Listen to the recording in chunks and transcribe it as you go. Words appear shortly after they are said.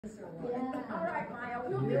Yeah. All right, Maya,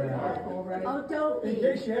 we'll be careful, right? Oh, don't be. In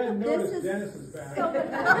case you hadn't noticed, Dennis is back.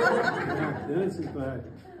 Dennis is back.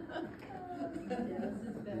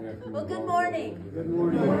 Well, good morning. Good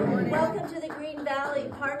morning. Welcome to the Green Valley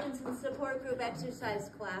Parkinson's Support Group exercise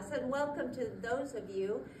class, and welcome to those of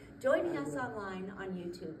you joining us online on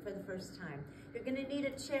YouTube for the first time. You're going to need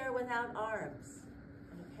a chair without arms,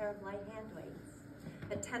 and a pair of light hand weights,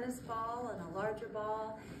 a tennis ball and a larger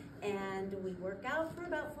ball, and we work out for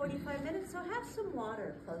about 45 minutes, so have some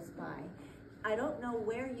water close by. I don't know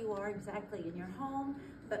where you are exactly in your home,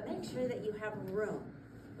 but make sure that you have room,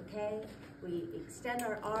 okay? We extend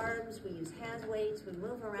our arms, we use hand weights, we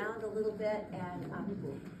move around a little bit, and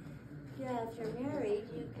yeah, if you're married,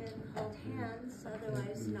 you can hold hands,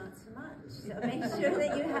 otherwise not so much. So make sure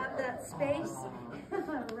that you have that space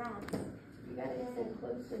around. You gotta sit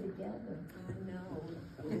closer together. I know.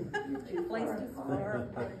 Two places far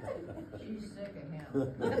apart. She's sick of him.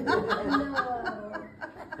 Leave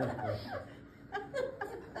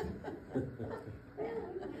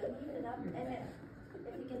it up, and if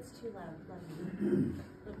it gets too loud, let me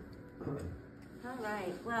know. All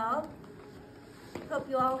right, well, hope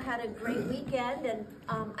you all had a great weekend, and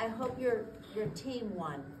I hope your team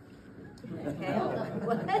won. Okay, I'm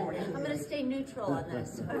going to stay neutral on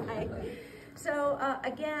this, all right? So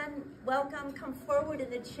again, welcome, come forward in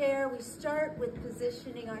the chair. We start with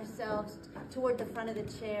positioning ourselves toward the front of the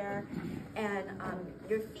chair, and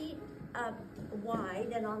your feet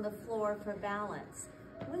wide and on the floor for balance.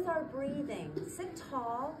 With our breathing, sit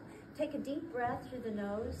tall, take a deep breath through the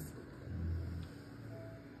nose,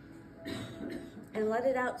 and let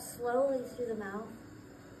it out slowly through the mouth.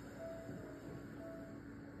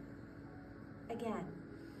 Again.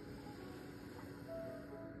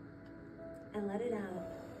 And let it out.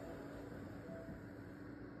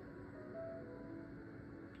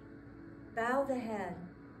 Bow the head.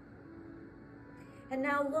 And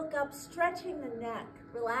now look up, stretching the neck,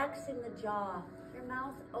 relaxing the jaw, your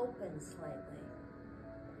mouth open slightly.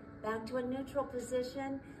 Back to a neutral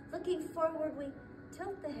position. Looking forward, we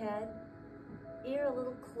tilt the head, ear a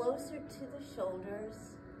little closer to the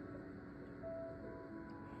shoulders.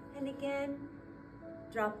 And again,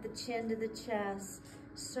 drop the chin to the chest,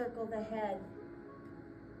 circle the head.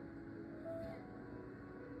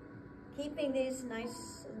 Keeping these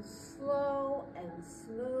nice and slow and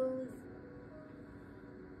smooth.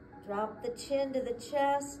 Drop the chin to the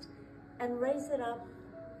chest and raise it up,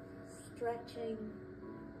 stretching.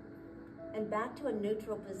 And back to a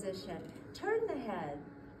neutral position. Turn the head,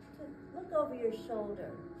 look over your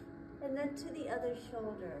shoulder, and then to the other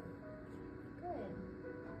shoulder. Good.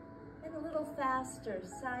 And a little faster,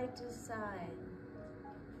 side to side.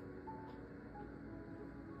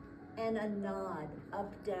 And a nod,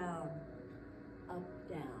 up, down, up,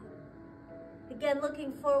 down. Again,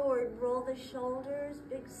 looking forward, roll the shoulders,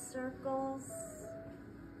 big circles.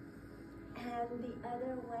 And the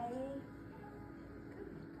other way. Good.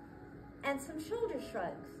 And some shoulder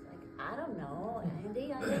shrugs. Like, I don't know,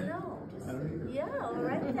 Andy, I don't know. Just, yeah, all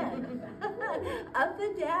right then. Up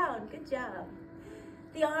and down, good job.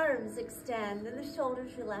 The arms extend and the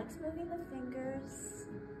shoulders relax, moving the fingers.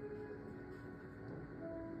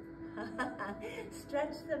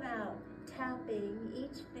 Stretch them out, tapping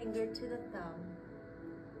each finger to the thumb.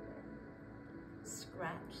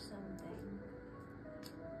 Scratch something.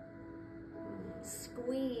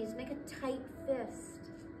 Squeeze, make a tight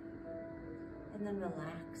fist. And then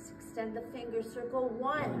relax. Extend the fingers, circle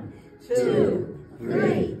 1, 2,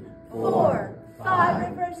 3, 4, 5.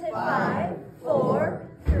 Reverse it. 5, 4,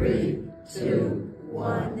 3, 2,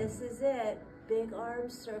 1. This is it. Big arm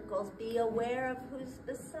circles. Be aware of who's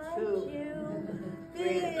beside you.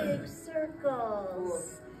 Big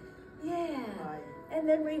circles. Yeah. And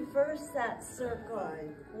then reverse that circle.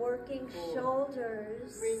 Working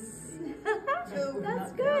shoulders.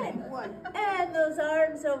 That's good. And those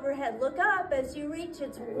arms overhead. Look up as you reach.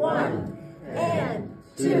 It's 1 and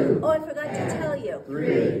 2. Oh, I forgot to tell you.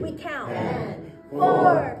 3. We count. And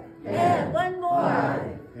 4. And 1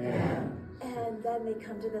 more. And then they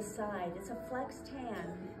come to the side. It's a flexed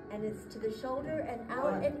hand. And it's to the shoulder and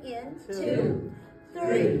out and in. 2,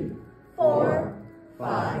 3, 4,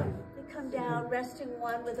 5. They come down, resting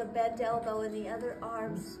one with a bent elbow in the other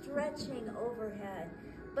arm, stretching overhead,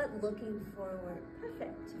 but looking forward.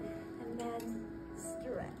 Perfect. And then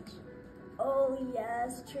stretch. Oh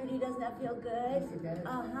yes, Trudy, doesn't that feel good?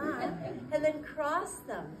 And then cross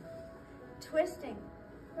them, twisting.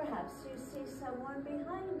 Perhaps you see someone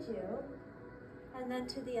behind you. And then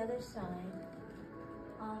to the other side.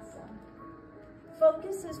 Awesome.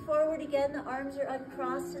 Focus is forward again. The arms are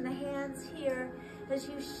uncrossed and the hands here. As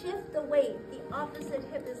you shift the weight, the opposite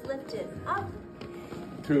hip is lifted. Up.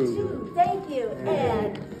 2. Thank you.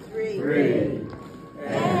 And 3. 3.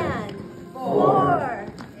 And 4.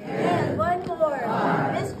 And one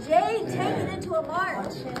more. Miss J, take it into a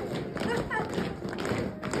march.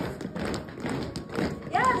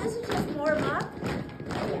 Yeah, this is just warm up.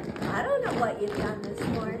 I don't know what you've done this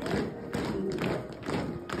morning.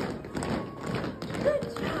 Good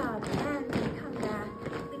job. And we come back.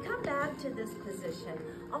 We come back to this position,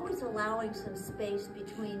 always allowing some space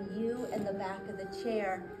between you and the back of the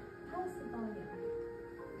chair. How's the volume?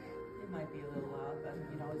 It might be a little loud, but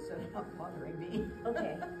you know, it's not bothering me.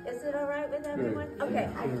 Okay. Is it all right with everyone? Okay.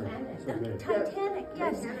 It's okay. Titanic,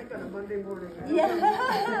 yes. Titanic on a Monday morning.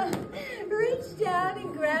 Yeah. Reach down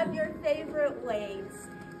and grab your favorite weights.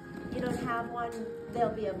 You don't have one, they'll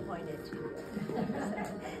be appointed to you.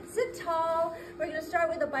 Sit tall. We're going to start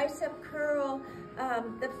with a bicep curl.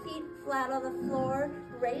 The feet flat on the floor.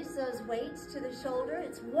 Raise those weights to the shoulder.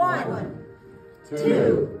 It's 1,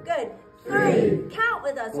 2, good. 3, count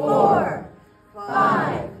with us. 4,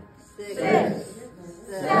 5, 6,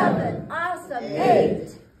 7, awesome.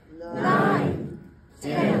 8, 9,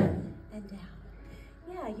 10, and down.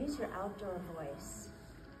 Yeah, use your outdoor voice.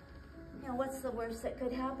 Now, what's the worst that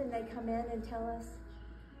could happen? They come in and tell us.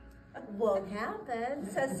 Won't happen.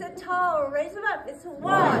 So sit tall, raise them up. It's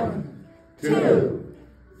 1, 2,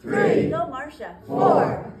 3. Go, Marcia.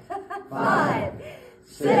 4, 5,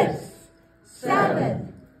 6,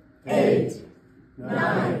 7, 8,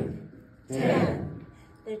 9, 10.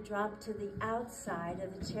 They drop to the outside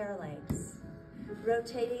of the chair legs,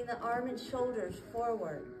 rotating the arm and shoulders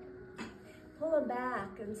forward. Pull them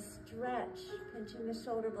back and stretch, pinching the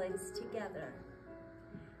shoulder blades together.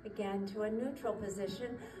 Again, to a neutral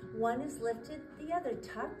position. One is lifted, the other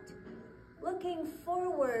tucked. Looking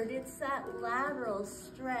forward, it's that lateral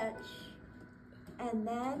stretch. And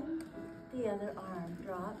then the other arm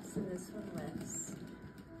drops and this one lifts.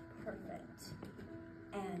 Perfect.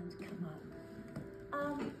 And come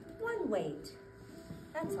up. One weight.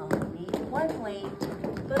 That's all we need. One weight,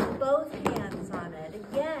 but both hands on it.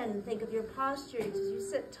 Again, think of your posture as you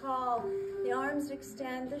sit tall. The arms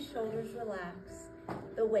extend, the shoulders relax.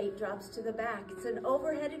 The weight drops to the back. It's an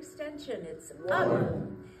overhead extension. It's up.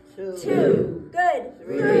 2, good.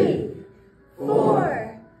 3,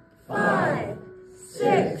 4, 5,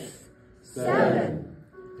 6, 7,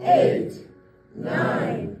 8,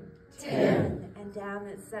 9, 10. And down.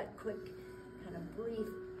 It's that quick, kind of brief,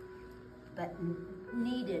 but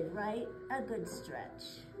needed, right? A good stretch.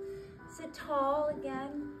 Sit tall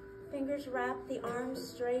again. Fingers wrap the arms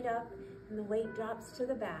straight up, and the weight drops to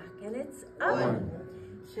the back. And it's up. 1,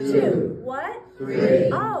 2, what? 3,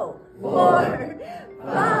 4,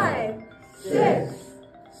 5, 6,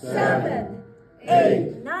 7,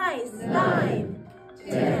 8. Nice. 9,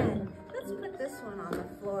 10. Let's put this one on the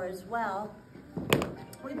floor as well.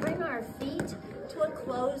 We bring our feet to a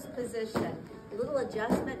closed position. A little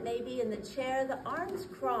adjustment maybe in the chair, the arms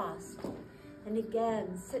crossed. And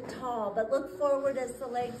again, sit tall, but look forward as the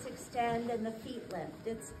legs extend and the feet lift.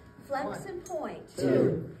 It's flex and point.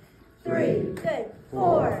 2, 3, good.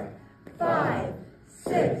 4, 5,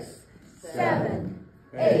 6, 7,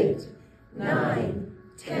 8, 9,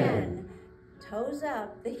 10. Toes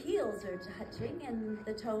up, the heels are touching and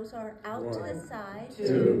the toes are out to the side.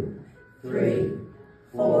 2, 3,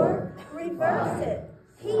 4, reverse it.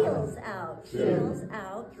 Heels out,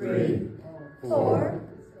 3, 4,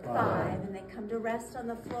 5, and then come to rest on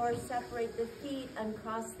the floor, separate the feet,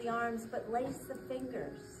 uncross the arms, but lace the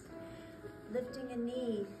fingers. Lifting a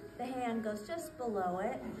knee, the hand goes just below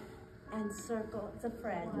it, and circle, it's a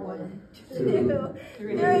friend. 1, 2,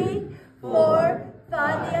 3, 4,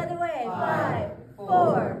 5, the other way, 5,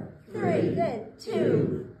 4, 3, good,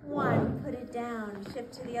 2, 1, put it down,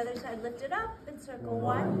 shift to the other side, lift it up, and circle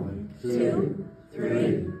 1, 2,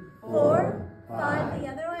 3, 4, 5, the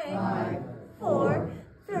other way, 4,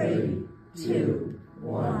 3, 2,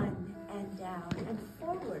 1, and down, and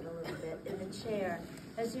forward a little bit in the chair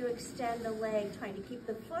as you extend the leg, trying to keep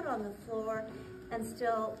the foot on the floor and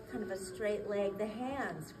still kind of a straight leg, the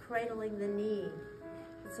hands cradling the knee.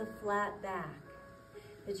 It's a flat back.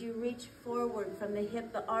 As you reach forward from the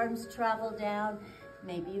hip, the arms travel down.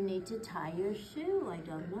 Maybe you need to tie your shoe, I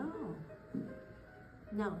don't know.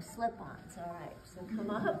 No, slip-ons, all right. So come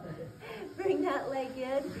up, bring that leg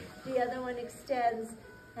in. The other one extends,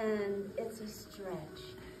 and it's a stretch.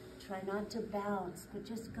 Try not to bounce, but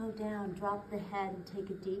just go down, drop the head, and take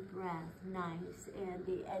a deep breath. Nice,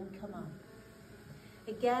 Andy, and come up.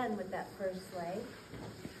 Again with that first leg.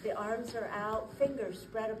 The arms are out, fingers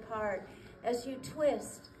spread apart. As you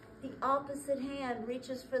twist, The opposite hand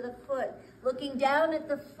reaches for the foot. Looking down at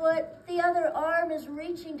the foot, the other arm is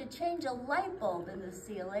reaching to change a light bulb in the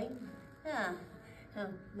ceiling. Yeah.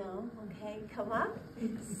 No, okay, come up.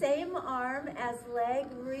 Same arm as leg,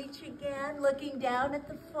 reach again. Looking down at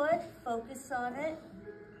the foot, focus on it.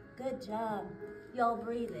 Good job. Y'all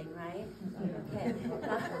breathing, right? Okay.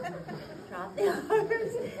 Drop the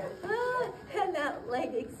arms. And that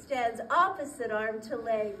leg extends. Opposite arm to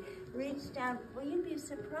leg. Reach down. Well, you'd be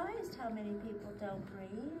surprised how many people don't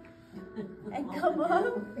breathe. And come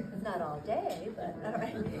up. Not all day, but all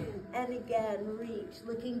right. And again, reach.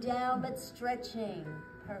 Looking down, but stretching.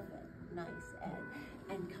 Perfect. Nice.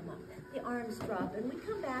 And come up. The arms drop. And we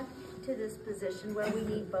come back to this position where we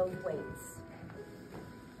need both weights.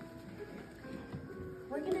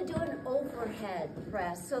 We're going to do an overhead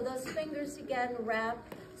press. So those fingers again wrap,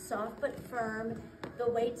 soft but firm. The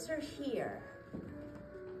weights are here.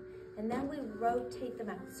 And then we rotate them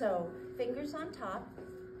out. So fingers on top,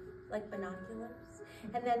 like binoculars.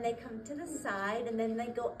 And then they come to the side, and then they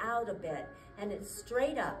go out a bit. And it's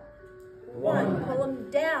straight up. One, pull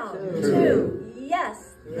them down. Two,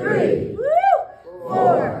 yes. Three, woo!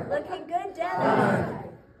 Four, looking good, Dennis.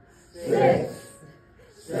 6,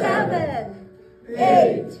 7,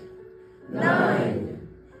 8, 9,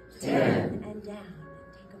 10. And down,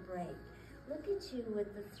 and take a break. Look at you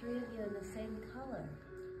with the three of you in the same color.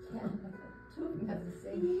 Yeah, two of them have the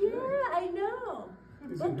same shirt. Yeah, I know.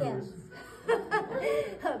 Bookends.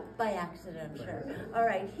 By accident, I'm sure. All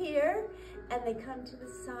right, here, and they come to the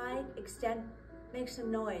side, extend, make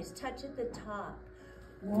some noise. Touch at the top.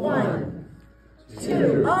 1,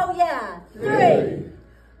 2, oh yeah, 3,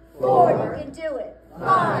 4, you can do it.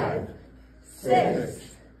 5,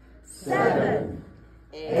 6, 7,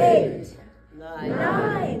 8,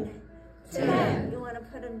 9, 10. You want to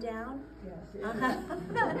put them down? Yes.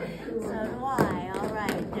 So do I. All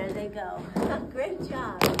right, there they go. Great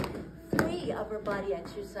job. 3 upper body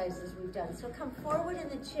exercises we've done. So come forward in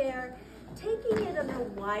the chair, taking it in a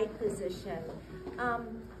wide position.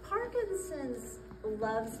 Parkinson's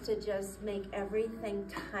loves to just make everything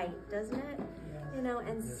tight, doesn't it? Yes. You know,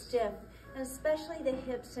 and stiff. And especially the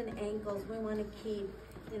hips and ankles, we want to keep,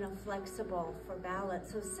 you know, flexible for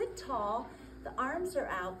balance. So sit tall, the arms are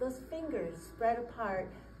out, those fingers spread apart,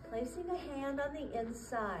 placing a hand on the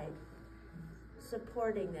inside,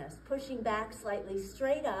 supporting this, pushing back slightly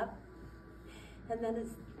straight up, and then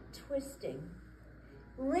it's twisting.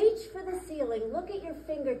 Reach for the ceiling, look at your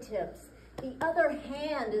fingertips. The other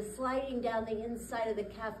hand is sliding down the inside of the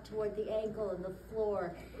calf toward the ankle and the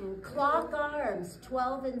floor. Clock arms,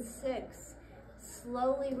 12 and 6.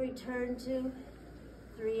 Slowly return to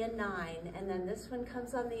 3 and 9. And then this one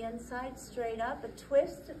comes on the inside, straight up, a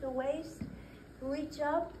twist at the waist. Reach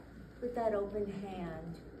up with that open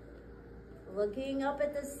hand. Looking up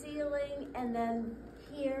at the ceiling, and then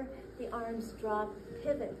here, the arms drop,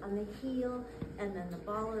 pivot on the heel, and then the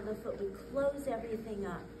ball of the foot. We close everything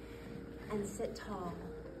up. And sit tall.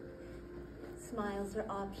 Smiles are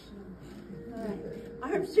optional. All right.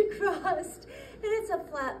 Arms are crossed, and it's a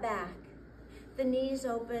flat back. The knees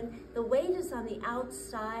open. The weight is on the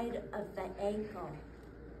outside of the ankle.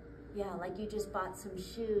 Yeah, like you just bought some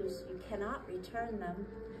shoes. You cannot return them.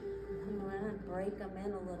 I'm gonna break them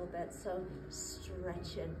in a little bit, so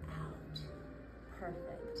stretch it out.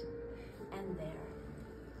 Perfect. And there.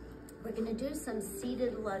 We're gonna do some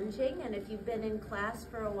seated lunging, and if you've been in class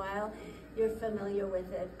for a while, you're familiar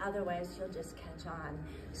with it. Otherwise, you'll just catch on.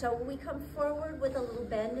 So we come forward with a little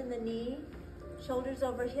bend in the knee, shoulders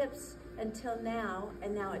over hips until now,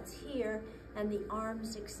 and now it's here, and the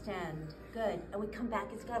arms extend. Good, and we come back,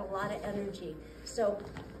 it's got a lot of energy. So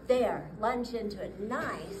there, lunge into it,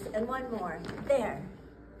 nice, and one more, there.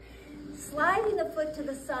 Sliding the foot to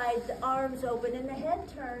the side, the arms open, and the head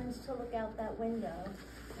turns to look out that window,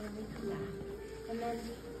 and we come back. And then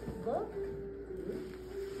look.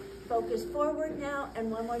 Focus forward now, and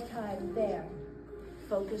one more time, there.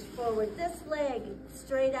 Focus forward, this leg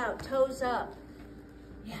straight out, toes up.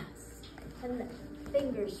 Yes, and the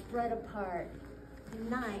fingers spread apart.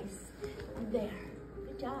 Nice, there,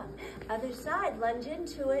 good job. Other side, lunge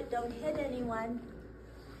into it, don't hit anyone.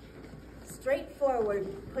 Straight forward,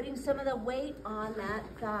 putting some of the weight on that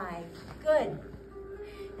thigh. Good,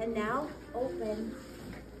 and now open.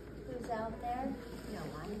 Who's out there? No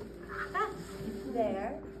one. Ah,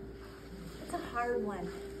 there. It's a hard one,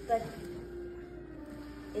 but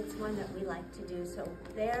it's one that we like to do. So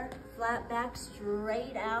there, flat back,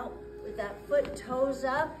 straight out with that foot, toes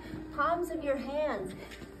up, palms of your hands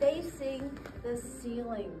facing the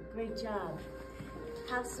ceiling. Great job.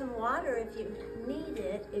 Have some water if you need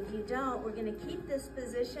it. If you don't, we're gonna keep this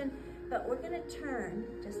position but we're gonna turn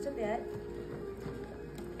just a bit.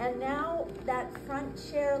 And now that front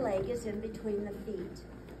chair leg is in between the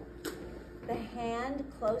feet. The hand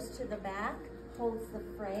close to the back holds the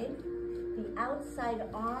frame. The outside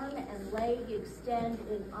arm and leg extend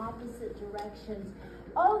in opposite directions.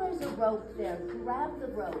 Oh, there's a rope there. Grab the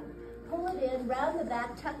rope. Pull it in, round the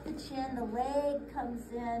back, tuck the chin, the leg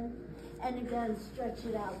comes in, and again, stretch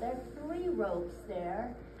it out. There are 3 ropes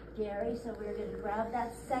there, Gary, so we're gonna grab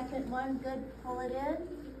that second one. Good, pull it in.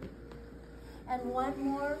 And one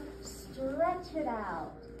more, stretch it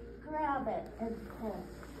out. Grab it and pull.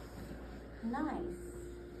 Nice.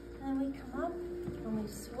 And then we come up and we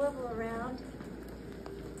swivel around,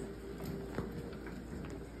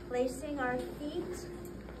 placing our feet,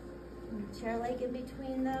 chair leg in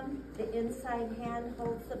between them. The inside hand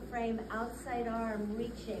holds the frame, outside arm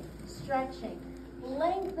reaching, stretching,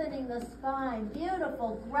 lengthening the spine.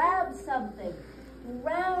 Beautiful. Grab something.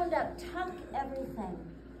 Round up, tuck everything.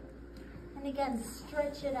 And again,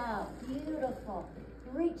 stretch it out. Beautiful.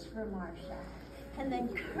 Reach for Marsha. And then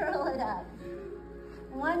curl it up.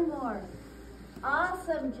 One more.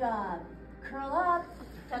 Awesome job. Curl up,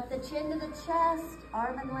 tuck the chin to the chest,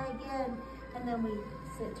 arm and leg in, and then we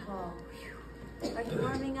sit tall. Are you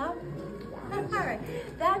warming up? All right.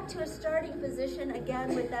 Back to a starting position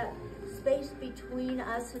again with that space between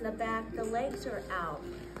us and the back. The legs are out.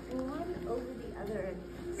 One over the other.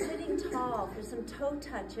 Sitting tall for some toe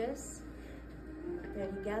touches. They're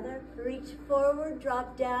together. Reach forward,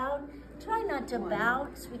 drop down. Try not to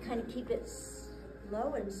bounce. We kind of keep it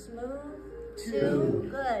slow and smooth. 2.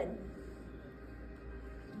 Good.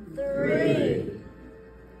 3.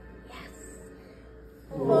 Yes.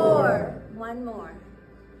 4. One more.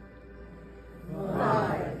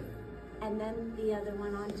 5. And then the other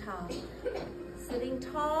one on top. Sitting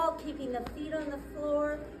tall, keeping the feet on the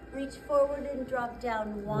floor. Reach forward and drop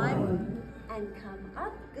down. 1. And come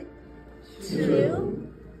up. Good. 2.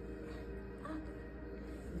 Up.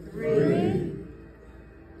 3.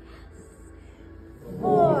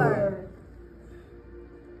 4.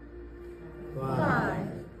 5.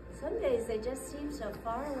 Some days they just seem so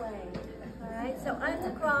far away. All right, so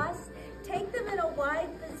uncross. Take them in a wide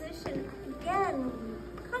position. Again,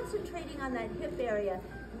 concentrating on that hip area,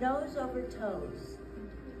 nose over toes.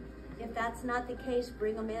 If that's not the case,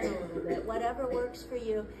 bring them in a little bit. Whatever works for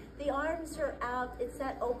you. The arms are out. It's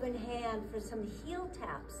that open hand for some heel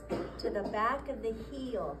taps to the back of the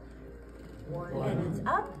heel. 1, and it's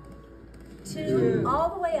up. 2, all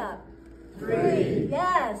the way up. 3,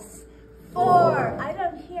 yes. 4, I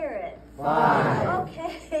don't hear it. 5,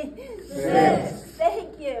 okay. 6,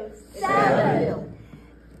 thank you. 7,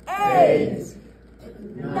 8,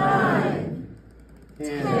 9,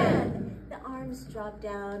 10. The arms drop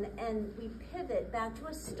down and we pivot back to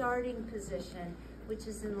a starting position, which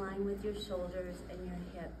is in line with your shoulders and your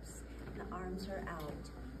hips. The arms are out.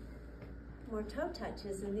 More toe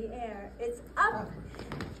touches in the air. It's up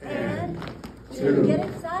and 2. Get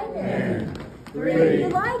excited. And 3. You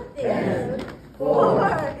like this. 4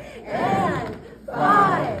 and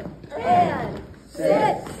 5 and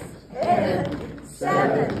 6 and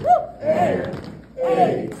 7 and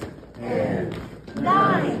 8 and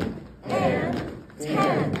 9 and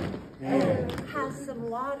 10. And have some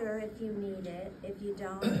water if you need it. If you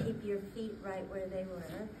don't, keep your feet right where they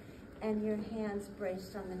were and your hands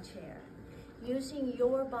braced on the chair. Using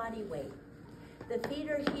your body weight. The feet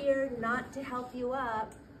are here not to help you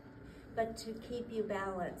up, but to keep you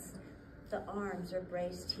balanced. The arms are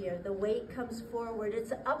braced here. The weight comes forward. It's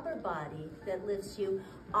the upper body that lifts you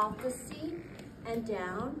off the seat and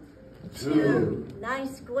down. 2.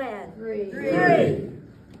 Nice, Gwen. 3.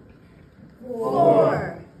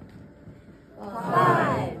 4.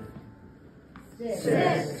 5.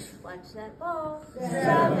 6. Watch that ball.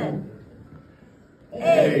 7.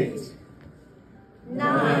 8.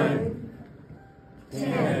 9.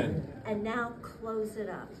 10. And now close it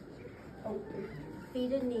up.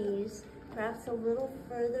 Feet and knees, perhaps a little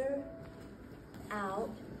further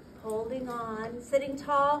out, holding on, sitting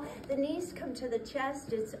tall. The knees come to the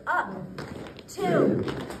chest. It's up. 2,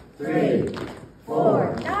 3,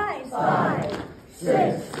 4, nice. 5,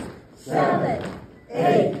 6, 7,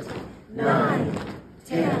 8, 9,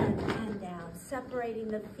 10. And down. Separating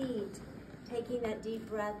the feet, taking that deep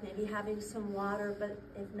breath, maybe having some water, but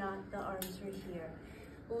if not, the arms are here.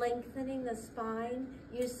 Lengthening the spine.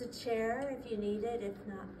 Use the chair if you need it. If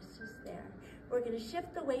not, it's just there. We're going to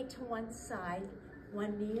shift the weight to one side.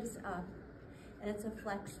 One knee is up, and it's a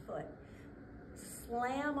flex foot.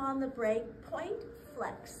 Slam on the break. Point,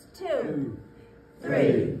 flex. 2,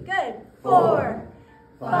 3. Good. 4,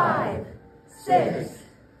 5, 6,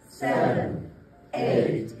 7,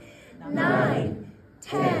 8,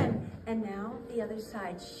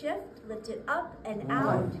 side. Shift, lift it up and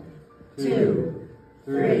out. 1, 2,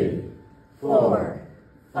 3, 4,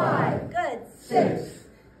 5. Good. 6,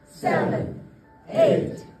 7,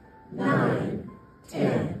 8, 9, 10.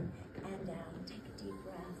 And down. Take a deep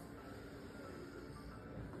breath.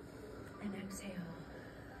 And exhale.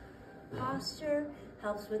 Posture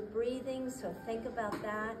helps with breathing, so think about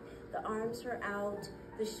that. The arms are out,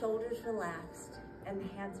 the shoulders relaxed, and the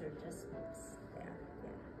hands are just there.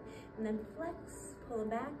 Yeah. And then flex, pull them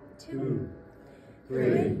back. 2,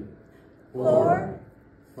 3, 4,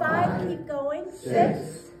 5. Keep going.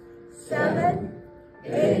 6, 7,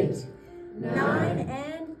 8, 9,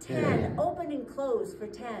 and 10. Open and close for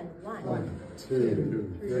 10. 1,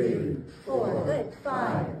 2, 3, 4. Good.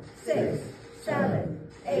 5, 6, 7,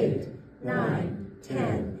 8, 9,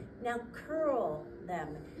 10. Now curl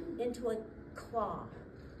them into a claw.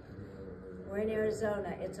 We're in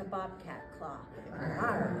Arizona, it's a bobcat claw.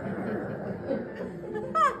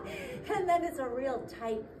 And then it's a real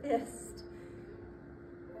tight fist.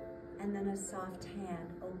 And then a soft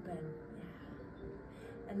hand, open.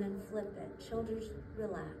 Yeah. And then flip it. Shoulders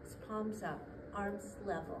relax, palms up, arms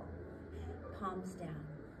level, palms down.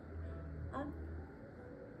 Up,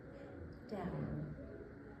 down,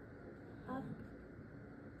 up,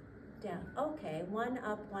 down. Okay, one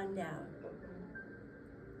up, one down.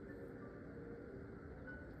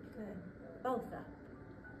 Good. Both up.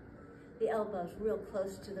 The elbows real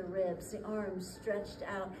close to the ribs, the arms stretched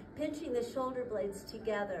out, pinching the shoulder blades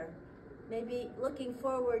together. Maybe looking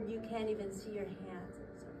forward, you can't even see your hands.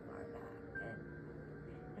 It's so far back. Good.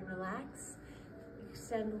 And relax.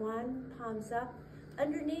 Extend one, palms up.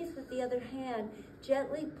 Underneath with the other hand,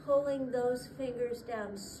 gently pulling those fingers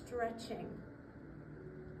down, stretching.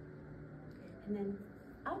 And then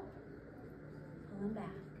up, pull them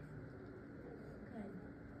back. Good.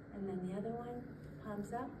 And then the other one,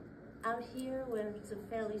 palms up. Out here where it's a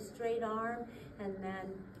fairly straight arm, and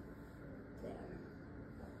then there.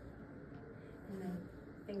 And then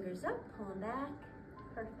fingers up, pull them back.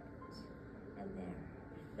 Perfect. And there.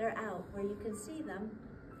 They're out where you can see them.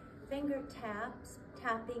 Finger taps,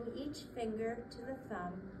 tapping each finger to the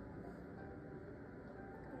thumb.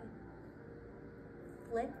 Good.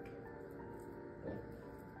 Flick.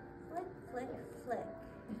 Flick, flick, flick.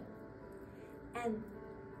 And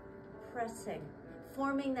pressing.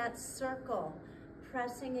 Forming that circle,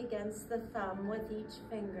 pressing against the thumb with each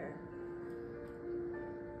finger.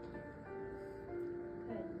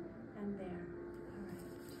 Good. And there. All right.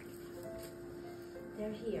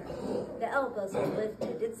 They're here. The elbows are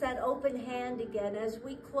lifted. It's that open hand again. As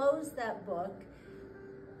we close that book,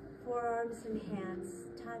 forearms and hands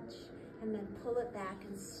touch, and then pull it back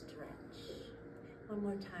and stretch. One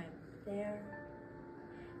more time. There.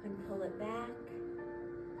 And pull it back.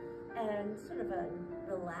 And sort of a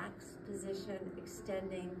relaxed position,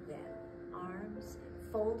 extending the arms,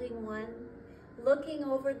 folding one, looking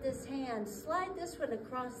over this hand, slide this one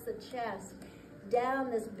across the chest, down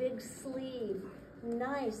this big sleeve.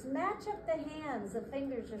 Nice. Match up the hands, the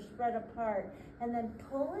fingers are spread apart, and then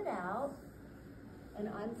pull it out and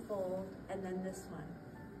unfold, and then this one.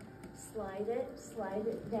 Slide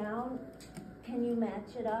it down. Can you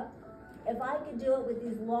match it up? If I could do it with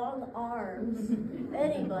these long arms,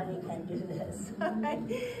 anybody can do this. Right?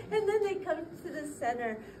 And then they come to the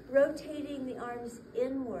center, rotating the arms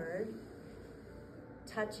inward,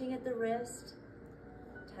 touching at the wrist,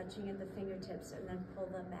 touching at the fingertips, and then pull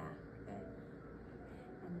them back. Okay?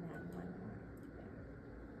 And then one more.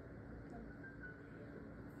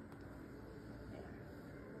 There.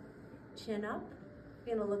 Chin up.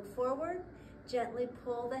 You're going to look forward. Gently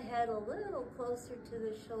pull the head a little closer to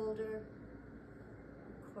the shoulder.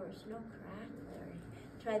 Of course, no crack, Larry.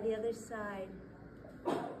 Try the other side.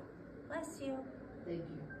 Bless you. Thank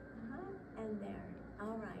you. And there.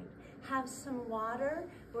 All right. Have some water.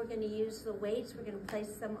 We're going to use the weights. We're going to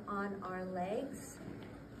place them on our legs.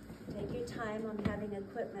 Take your time. I'm having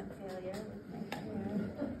equipment failure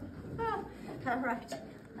with my hair. All right.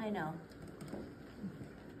 I know.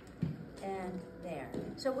 And there.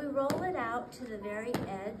 So we roll it out to the very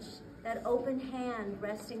edge, that open hand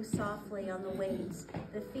resting softly on the weights.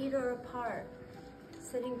 The feet are apart.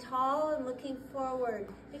 Sitting tall and looking forward.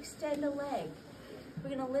 Extend a leg.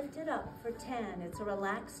 We're going to lift it up for 10. It's a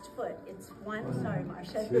relaxed foot. It's 1, sorry,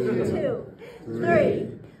 Marcia, 2,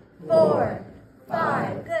 3, 4,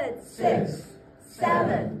 5, good, 6,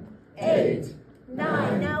 7, 8,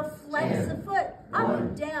 9. Now flex the foot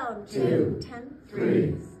up, down, 2, 10,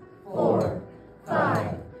 3, 4,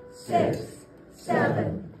 5, 6,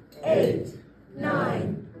 7, 8,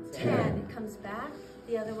 9, 10. It comes back.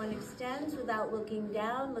 The other one extends without looking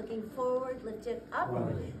down, looking forward. Lift it up.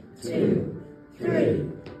 1, 2, 3,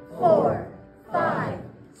 4, 5,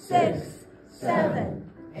 6,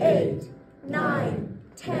 7, 8, 9,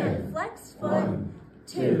 10. Flex foot. 1,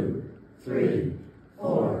 2, 3,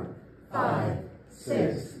 4, 5,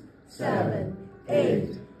 6, 7,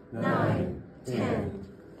 8, 9, 10.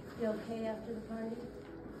 You okay after the party?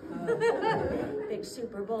 Big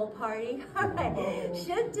Super Bowl party. All right.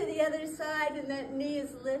 Shift to the other side, and that knee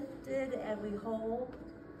is lifted, and we hold.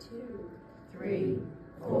 2, 3,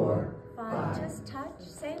 4, 5. Just touch.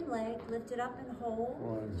 Same leg. Lift it up and hold.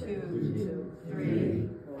 1, 2, 3,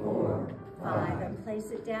 4, 5. And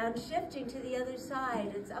place it down. Shifting to the other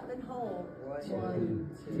side. It's up and hold. 1,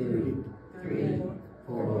 2, 3,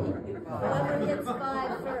 4, Whoever hits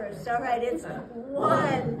 5 first. All right. It's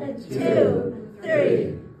 1, 2,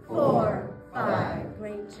 3, 4, 5.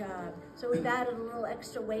 Great job. So we've added a little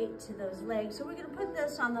extra weight to those legs. So we're going to put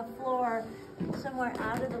this on the floor somewhere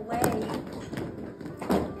out of the way.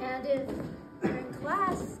 And if you're in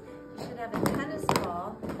class, you should have a tennis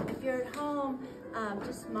ball. If you're at home,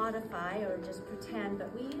 just modify or just pretend,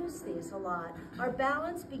 but we use these a lot. Our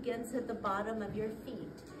balance begins at the bottom of your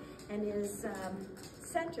feet and is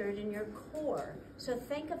centered in your core. So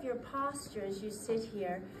think of your posture as you sit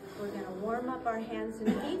here. We're going to warm up our hands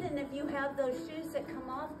and feet, and if you have those shoes that come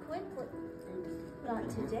off quickly, not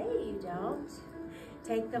today you don't,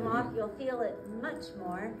 take them off, you'll feel it much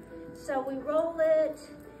more. So we roll it,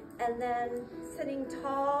 and then sitting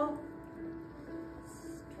tall,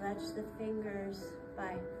 stretch the fingers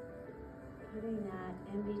by putting that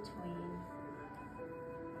in between.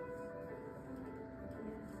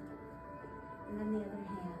 And then the other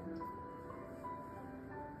hand.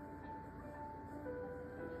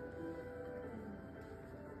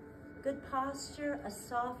 Good posture, a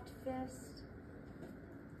soft fist,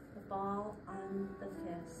 the ball on the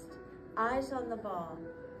fist. Eyes on the ball.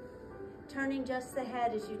 Turning just the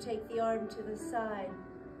head as you take the arm to the side.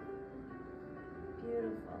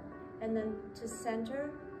 Beautiful. And then to center.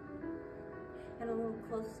 And a little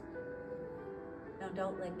close. No,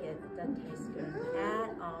 don't lick it. It doesn't taste good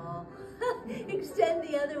at all. Extend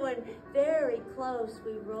the other one very close.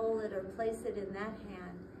 We roll it or place it in that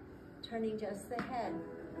hand. Turning just the head.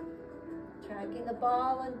 Tracking the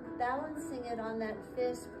ball and balancing it on that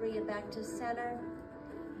fist. Bring it back to center.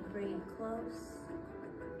 And bring it close.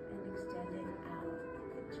 And extend it out.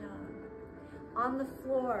 Good job. On the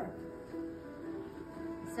floor.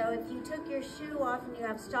 So if you took your shoe off and you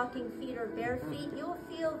have stocking feet or bare feet, you'll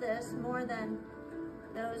feel this more than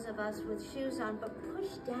those of us with shoes on, but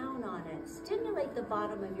push down on it. Stimulate the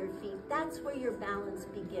bottom of your feet. That's where your balance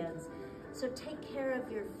begins. So take care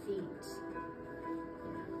of your feet.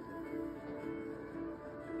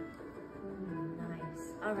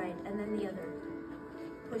 Nice. All right, and then the other.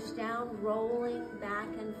 Push down, rolling back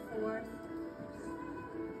and forth.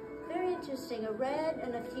 Very interesting, a red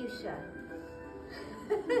and a fuchsia.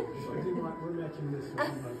 We're matching this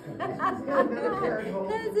one. That's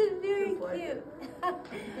very cute.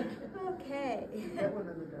 Okay.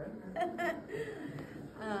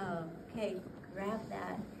 Okay, grab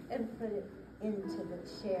that and put it into the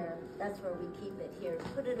chair. That's where we keep it here.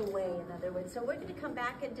 Put it away, in other words. So we're going to come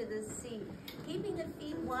back into the seat, keeping the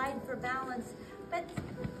feet wide for balance, but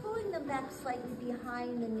pulling them back slightly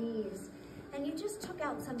behind the knees. And you just took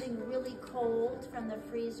out something really cold from the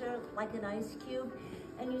freezer, like an ice cube,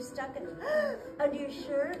 and you stuck it under your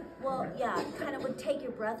shirt. Well, yeah, it kind of would take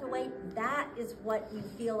your breath away. That is what you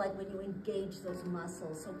feel like when you engage those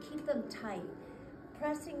muscles. So keep them tight.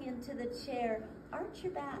 Pressing into the chair, arch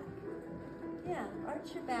your back. Yeah,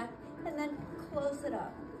 arch your back, and then close it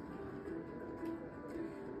up.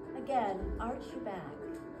 Again, arch your back.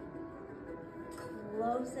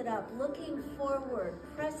 Close it up, looking forward,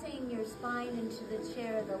 pressing your spine into the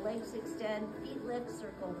chair. The legs extend, feet lift,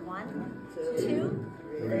 circle. 1, 2,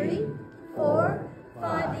 3, 4,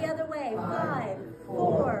 5. The other way. 5,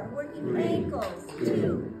 4. Working ankles.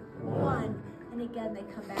 2, 1. And again, they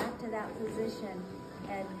come back to that position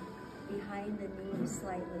and behind the knees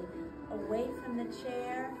slightly. Away from the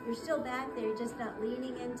chair. You're still back there, you're just not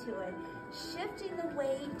leaning into it. Shifting the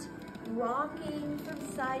weight, rocking from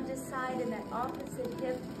side to side, and that opposite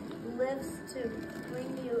hip lifts to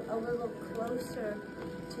bring you a little closer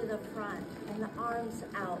to the front. And the arms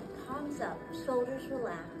out, palms up, shoulders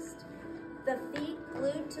relaxed. The feet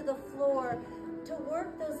glued to the floor to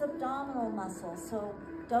work those abdominal muscles, so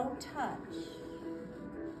don't touch.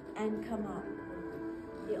 And come up.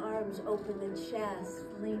 The arms open the chest,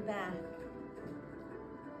 lean back.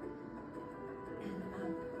 And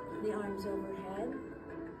up. The arms overhead.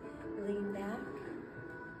 Lean back.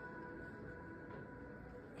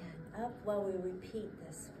 And up while we repeat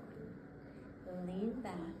this one. Lean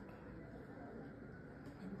back.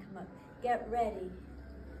 Come up. Get ready.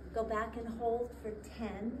 Go back and hold for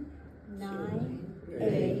 10, 9,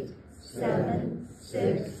 8, 7,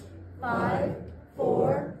 6, 5,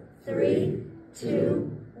 4, 3,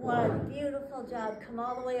 2, 1. Beautiful job. Come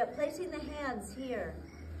all the way up. Placing the hands here.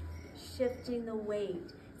 Shifting the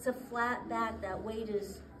weight. It's a flat back. That weight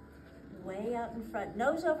is way out in front.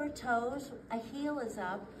 Nose over toes. A heel is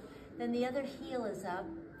up. Then the other heel is up.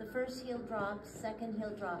 The first heel drops. Second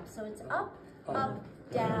heel drops. So it's up, up,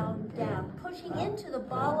 down, down. Pushing into the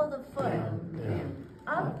ball of the foot.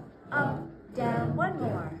 Up, up, down. One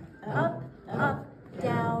more. Up, up,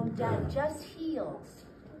 down, down. Just heels.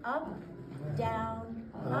 Up, down,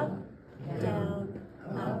 up, down,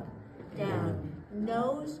 up, down.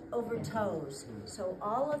 Nose over toes. So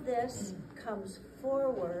all of this comes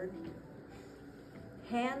forward.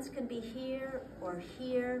 Hands can be here or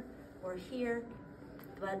here or here,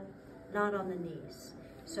 but not on the knees.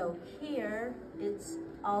 So here, it's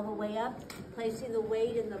all the way up, placing the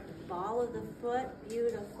weight in the ball of the foot,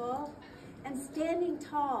 beautiful. And standing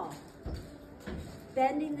tall,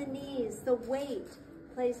 bending the knees, the weight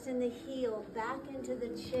placed in the heel, back into the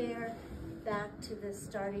chair, back to the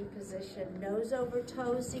starting position. Nose over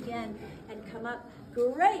toes again, and come up.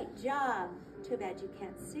 Great job. Too bad you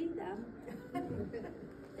can't see them.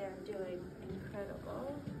 They're doing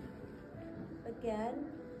incredible. Again.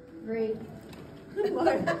 Great. Good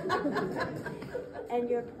morning. And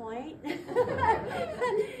your point?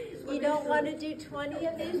 You don't want to do 20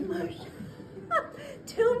 of these motions?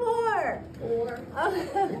 2 more. 4.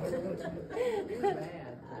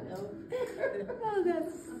 Oh,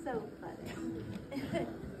 that's so funny.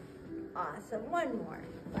 Awesome. One more.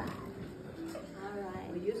 All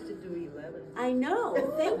right. We used to do 11. I know.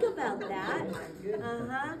 Think about that.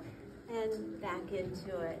 Uh-huh. And back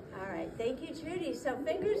into it. All right. Thank you, Judy. So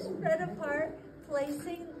fingers spread apart,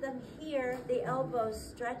 placing them here, the elbows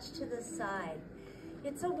stretched to the side.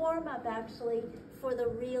 It's a warm-up, actually, for the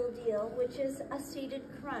real deal, which is a seated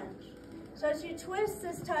crunch. So as you twist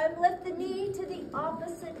this time, lift the knee to the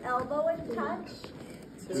opposite elbow and touch.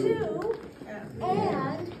 2,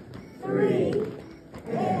 and 3,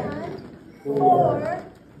 and 4,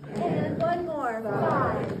 and one more,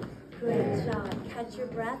 5. Great job. Catch your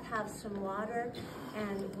breath, have some water,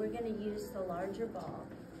 and we're going to use the larger ball.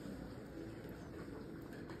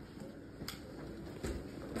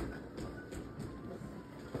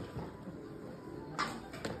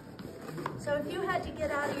 So if you had to get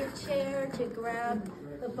out of your chair to grab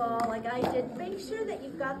the ball like I did, make sure that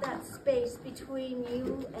you've got that space between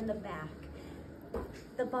you and the back.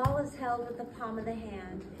 The ball is held with the palm of the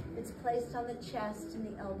hand. It's placed on the chest and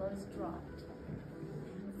the elbows dropped.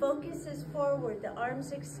 Focus is forward. The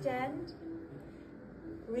arms extend,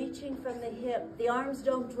 reaching from the hip. The arms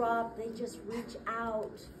don't drop. They just reach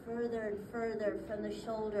out further and further from the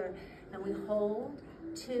shoulder. And we hold.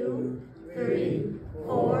 2, 3,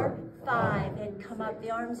 4, 5, and come up. The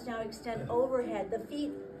arms now extend overhead. The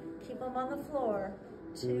feet, keep them on the floor.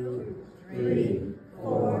 2, 3,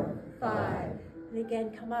 4, 5. And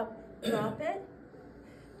again, come up, drop it.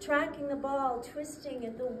 Tracking the ball, twisting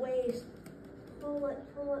at the waist. Pull it,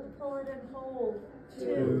 pull it, pull it, and hold.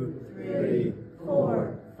 2, 3,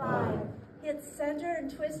 4, 5. Hit center and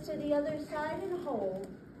twist to the other side and hold.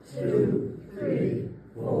 2, 3,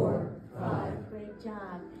 4, 5. Great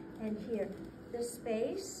job. And here, the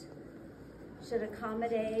space should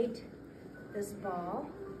accommodate this ball.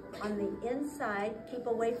 On the inside, keep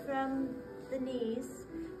away from the knees.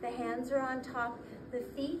 The hands are on top. The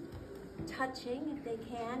feet touching if they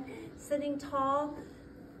can. Sitting tall,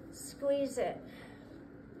 squeeze it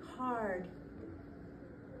hard.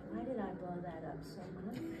 Why did I blow that up so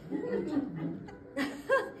much?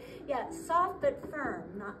 Yeah, soft but firm,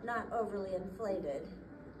 not overly inflated.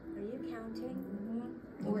 Are you counting?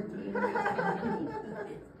 14.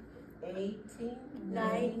 18,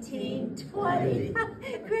 19, 20.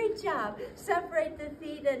 Great job. Separate the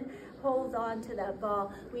feet and hold on to that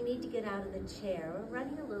ball. We need to get out of the chair. We're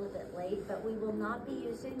running a little bit late, but we will not be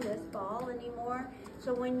using this ball anymore.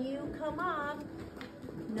 So when you come up,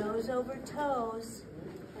 nose over toes,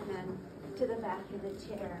 and then to the back of the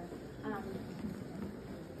chair.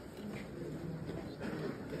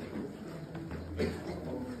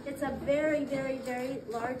 It's a very, very, very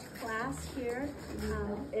large class here,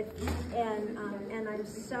 and I'm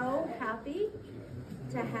so happy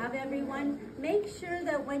to have everyone. Make sure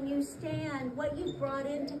that when you stand, what you've brought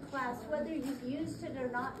into class, whether you've used it or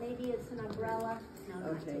not, maybe it's an umbrella, no,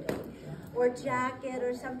 not today, or jacket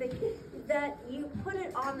or something, that you put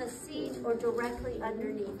it on the seat or directly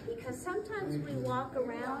underneath, because sometimes we walk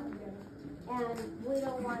around and we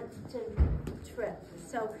don't want to trip.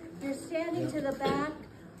 So you're standing to the back,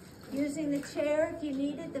 Using the chair if you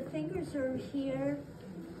need it. The fingers are here,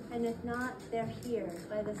 and if not, they're here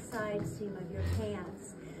by the side seam of your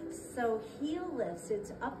pants. So heel lifts,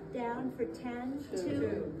 it's up, down for 10,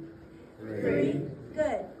 2, 3,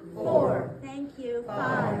 good, 4, thank you,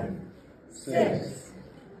 5, 6,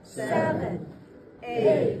 7,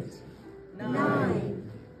 8,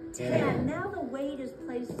 9, 10. Now the weight is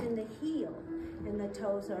placed in the heel, and the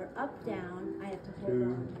toes are up, down. I have to hold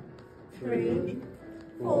on. 3,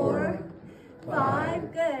 4,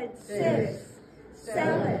 5, good, 6,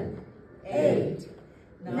 7, 8,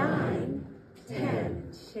 9,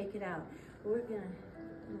 10. Shake it out. We're gonna,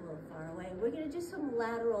 I'm a little far away. We're gonna do some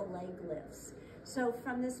lateral leg lifts. So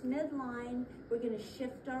from this midline, we're gonna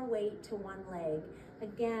shift our weight to one leg.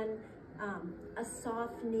 Again, a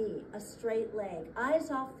soft knee, a straight leg.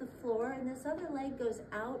 Eyes off the floor, and this other leg goes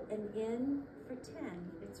out and in for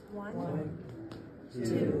 10. It's 1,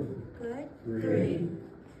 2, good, 3,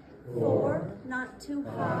 4, not too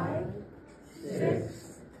high,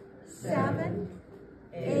 6, 7,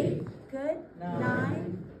 8, good,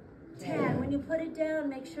 9, 10. When you put it down,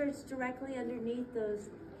 make sure it's directly underneath those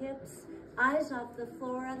hips. Eyes off the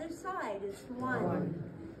floor, other side. It's 1,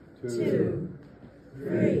 2,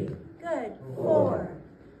 3, good, 4,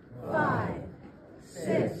 5,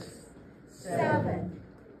 6, 7,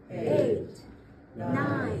 8,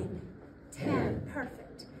 9, 10.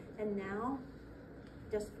 Perfect. And now,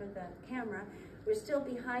 just for the camera, we're still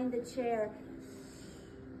behind the chair.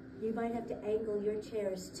 You might have to angle your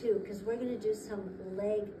chairs too, because we're going to do some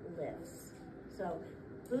leg lifts. So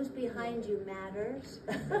who's behind you matters.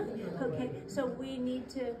 Okay, so we need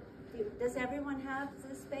to, does everyone have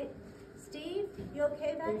the space? Steve, you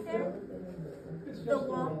okay back there? The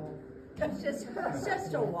wall? It's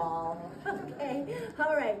just a wall. Okay,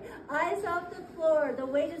 all right. Eyes off the floor. The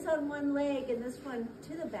weight is on one leg and this one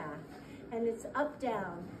to the back. And it's up,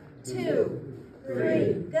 down. 2,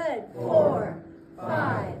 3, good. 4,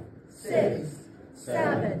 5, 6,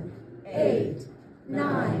 7, 8,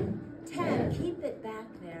 9, 10. Keep it back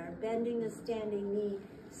there, bending the standing knee,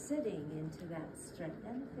 sitting into that stretch.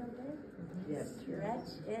 Doesn't it feel good? Yes.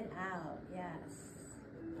 Stretch it out, yes.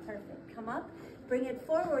 Perfect. Come up, bring it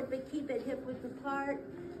forward, but keep it hip width apart,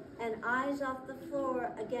 and eyes off the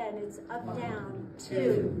floor. Again, it's up, down.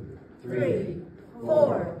 2, 3,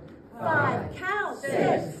 4, 5. Count.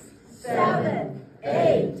 6, 7,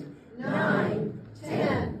 8, 9,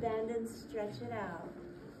 10. Bend and stretch it out.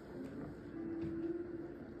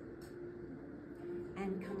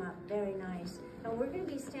 And come up, very nice. And we're going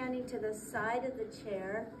to be standing to the side of the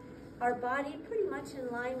chair. Our body pretty much in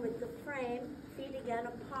line with the frame, feet again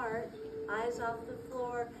apart, eyes off the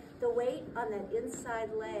floor. The weight on that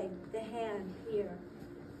inside leg, the hand here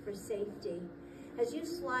for safety. As you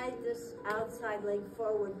slide this outside leg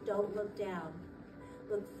forward, don't look down.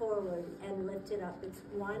 Look forward and lift it up. It's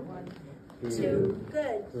 1, 2,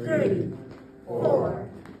 good, 3, 4,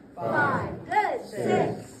 5, good,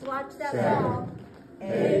 6, watch that ball,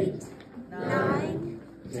 8, 9,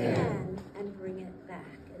 10, and bring it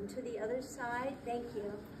back. And to the other side, thank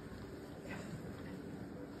you.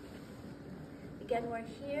 Again, we're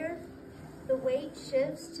here. The weight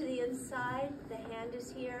shifts to the inside, the hand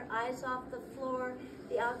is here, eyes off the floor,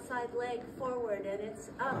 the outside leg forward, and it's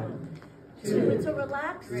up. 2, it's a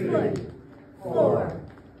relaxed foot. 4,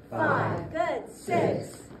 5, good,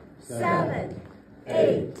 6, 7,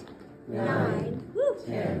 8, 9, woo,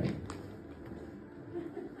 10.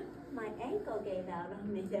 My ankle gave out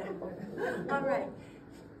on me there. All right,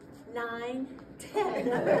 9, 10.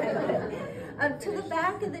 To the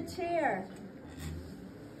back of the chair.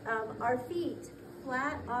 Our feet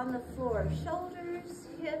flat on the floor, shoulders,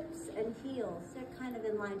 hips, and heels. They're kind of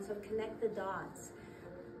in line, so connect the dots.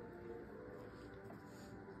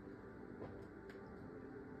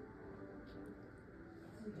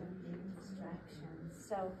 Distractions.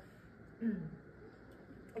 So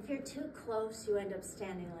if you're too close, you end up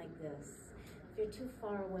standing like this. If you're too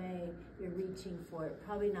far away, you're reaching for it.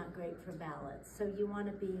 Probably not great for balance. So you want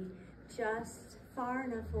to be just far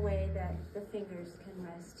enough away that the fingers can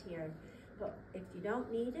rest here. But if you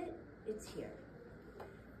don't need it, it's here.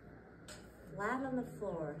 Flat on the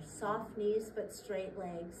floor, soft knees but straight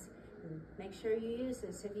legs. Make sure you use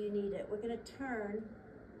this if you need it. We're going to turn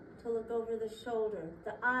to look over the shoulder,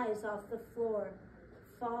 the eyes off the floor,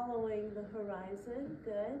 following the horizon.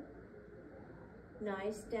 Good.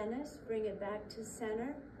 Nice, Dennis. Bring it back to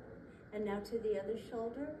center. And now to the other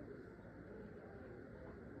shoulder.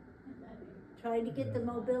 Trying to get the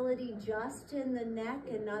mobility just in the neck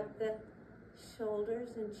and not the shoulders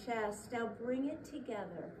and chest. Now bring it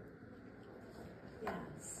together. Yeah,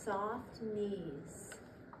 soft knees.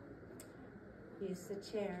 Use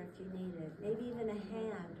the chair if you need it. Maybe even a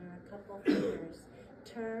hand or a couple fingers.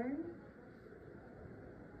 Turn.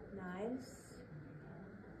 Nice.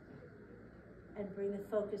 And bring the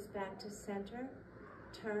focus back to center.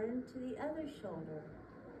 Turn to the other shoulder.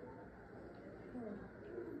 Good.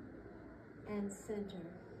 And center.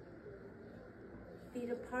 Feet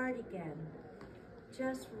apart again.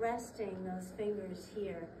 Just resting those fingers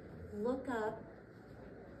here. Look up.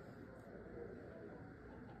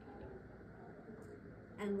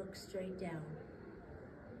 And look straight down.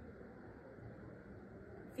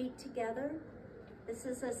 Feet together. This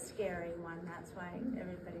is a scary one. That's why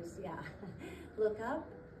everybody's, yeah. Look up,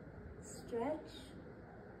 stretch,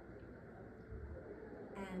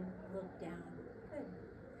 and look down. Good.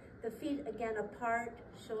 The feet again apart,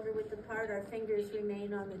 shoulder width apart. Our fingers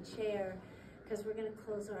remain on the chair because we're going to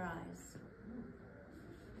close our eyes.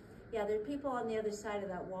 Yeah, there are people on the other side of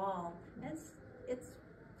that wall.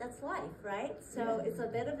 That's life, right? So it's a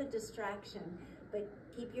bit of a distraction, but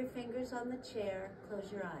keep your fingers on the chair,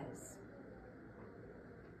 close your eyes.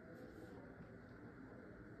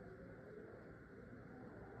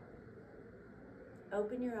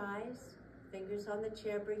 Open your eyes, fingers on the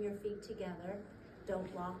chair, bring your feet together.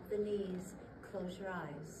 Don't lock the knees, close your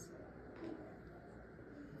eyes.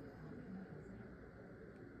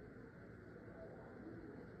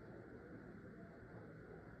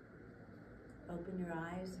 Open your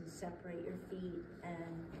eyes and separate your feet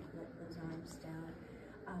and let those arms down.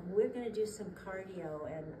 We're going to do some cardio,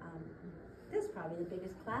 and this is probably the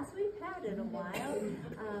biggest class we've had in a while.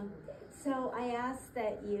 So I ask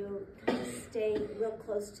that you kind of stay real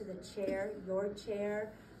close to the chair, your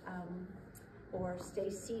chair, or stay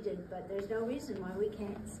seated, but there's no reason why we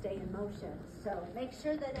can't stay in motion. So make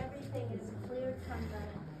sure that everything is cleared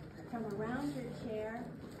from around your chair.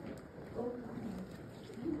 Oh.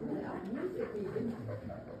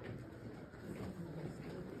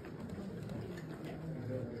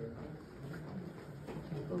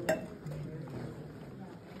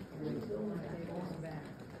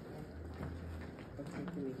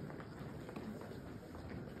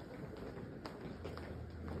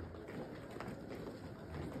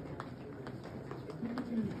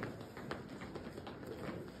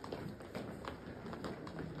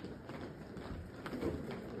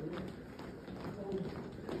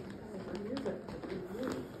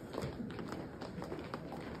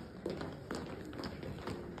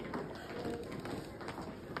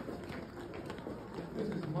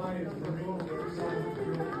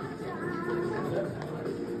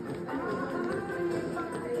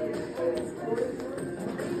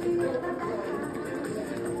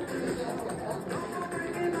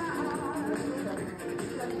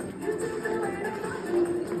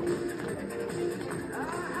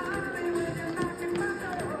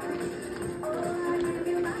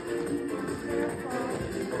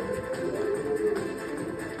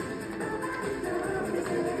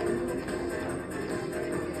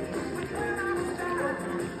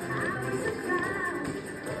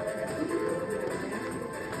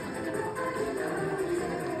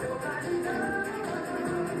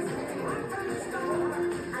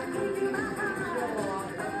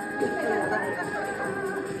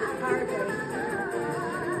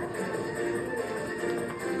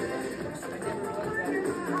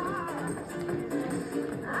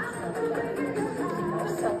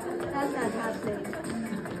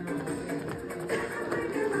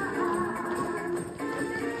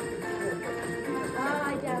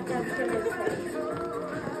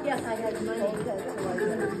 Yes, I had money, so I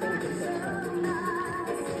couldn't take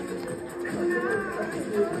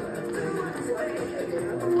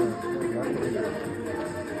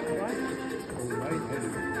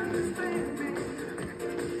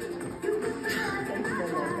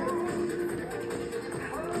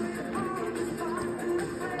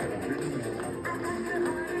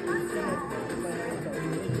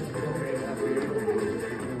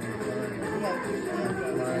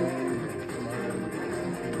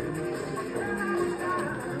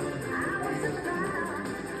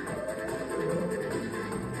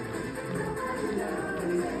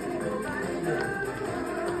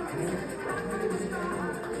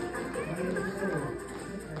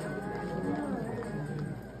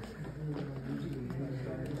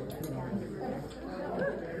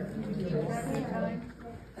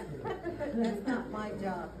That's not my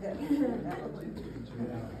job.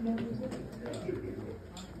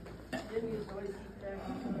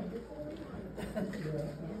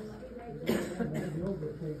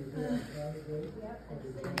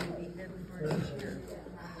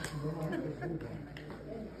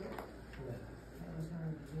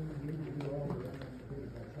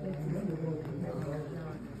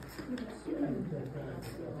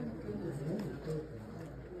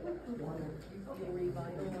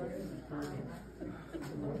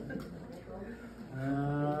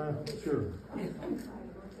 Sure.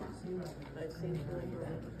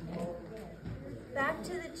 Back to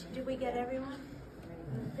the, did we get everyone?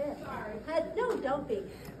 No, don't be.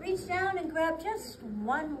 Reach down and grab just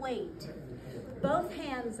one weight. Both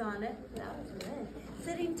hands on it. That was good.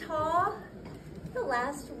 Sitting tall. The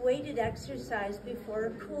last weighted exercise before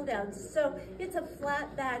a cool down. So it's a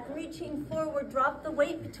flat back, reaching forward, drop the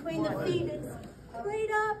weight between the feet. It's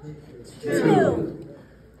straight up. 2,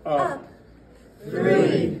 up,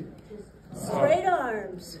 3, straight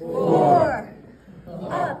arms, 4,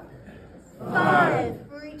 up,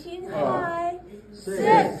 5, reaching high,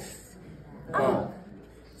 6, up,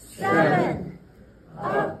 7,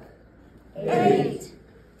 up, 8,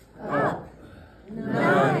 up,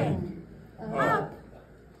 9, up,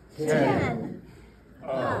 10,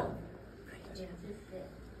 up.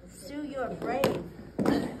 Sue, you're brave.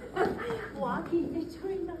 Walking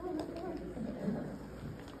between the whole floor.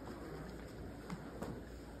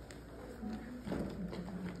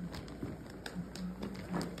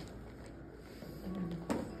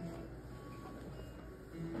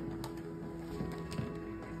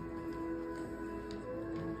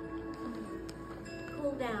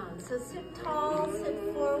 Cool down. So sit tall, sit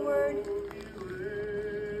forward. Take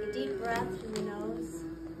a deep breath through the nose.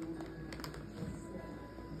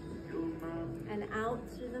 And out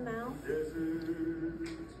through the mouth.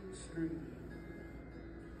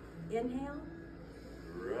 Inhale.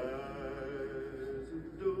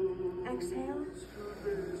 Exhale.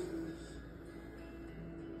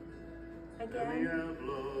 Again. And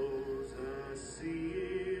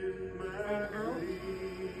out.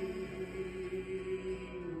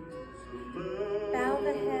 Bow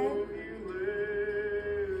the head.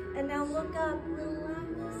 And now look up,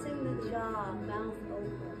 relaxing the jaw, mouth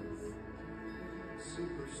opens.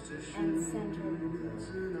 And center.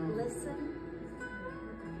 Listen.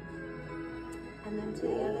 And then to the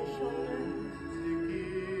other shoulder.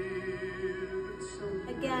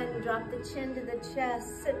 Again, drop the chin to the chest.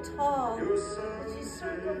 Sit tall as you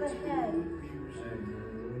circle the head.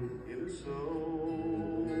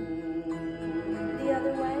 The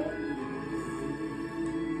other way.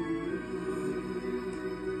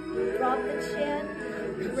 Drop the chin.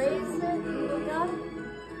 Raise it. Look up.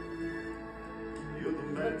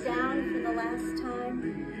 Look down for the last time.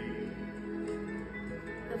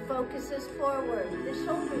 The focus is forward. The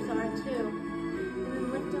shoulders are too. And then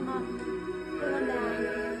lift them up. Pull them down. And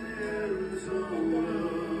down. Circles.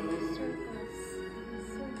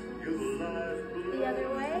 Circles. The other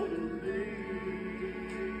way.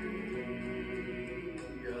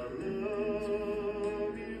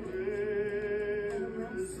 And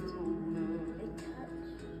rest. A touch.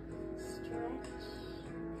 Stretch.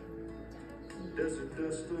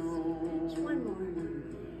 Touch. One more.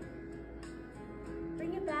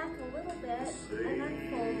 Bring it back a little bit and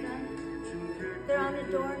unfold them. They're on a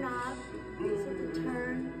doorknob, so the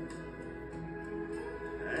turn.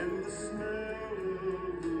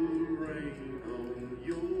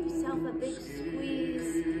 Yourself a big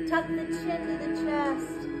squeeze. Tuck the chin to the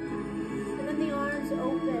chest. And then the arms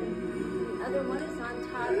open. The other one is on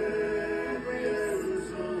top. Embrace.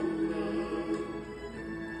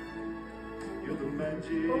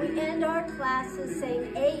 Well, we end our classes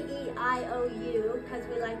saying A-E-I-O-U because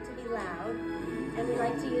we like to be loud and we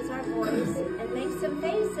like to use our voice and make some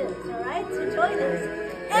faces, all right? So join us.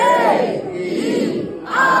 A-E-I-O-U.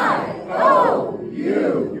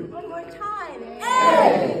 One more time.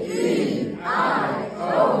 A-E-I-O-U.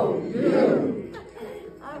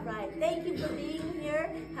 All right. Thank you for being here.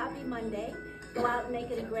 Happy Monday. Go out and make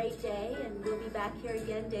it a great day, and we'll be back here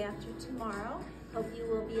again day after tomorrow. Hope you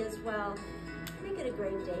will be as well. Make it a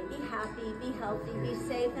great day. Be happy, be healthy, be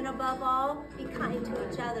safe, and above all, be kind to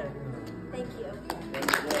each other. Thank you.